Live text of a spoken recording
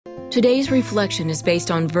Today's reflection is based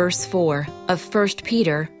on verse 4 of 1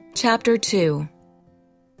 Peter chapter 2.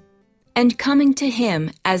 And coming to him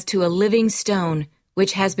as to a living stone,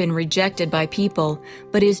 which has been rejected by people,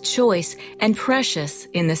 but is choice and precious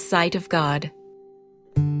in the sight of God.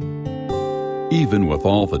 Even with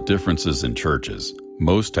all the differences in churches,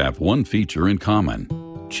 most have one feature in common: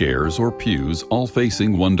 chairs or pews all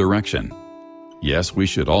facing one direction. Yes, we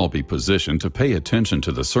should all be positioned to pay attention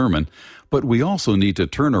to the sermon, but we also need to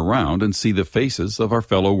turn around and see the faces of our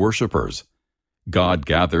fellow worshipers. God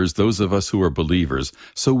gathers those of us who are believers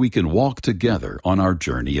so we can walk together on our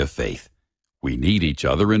journey of faith. We need each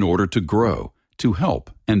other in order to grow, to help,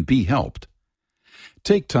 and be helped.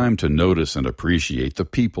 Take time to notice and appreciate the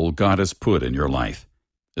people God has put in your life.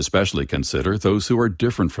 Especially consider those who are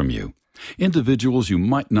different from you, individuals you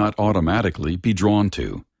might not automatically be drawn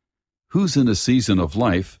to. Who's in a season of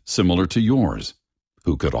life similar to yours?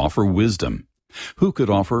 Who could offer wisdom? Who could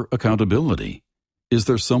offer accountability? Is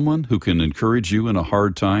there someone who can encourage you in a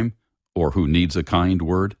hard time, or who needs a kind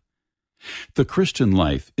word? The Christian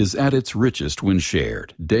life is at its richest when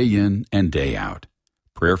shared, day in and day out.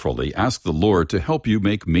 Prayerfully ask the Lord to help you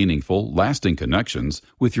make meaningful, lasting connections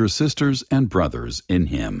with your sisters and brothers in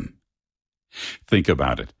Him. Think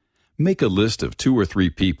about it. Make a list of 2 or 3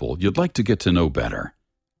 people you'd like to get to know better.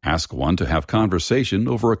 Ask one to have conversation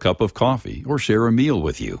over a cup of coffee or share a meal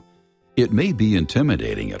with you. It may be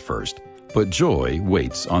intimidating at first, but joy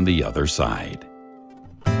waits on the other side.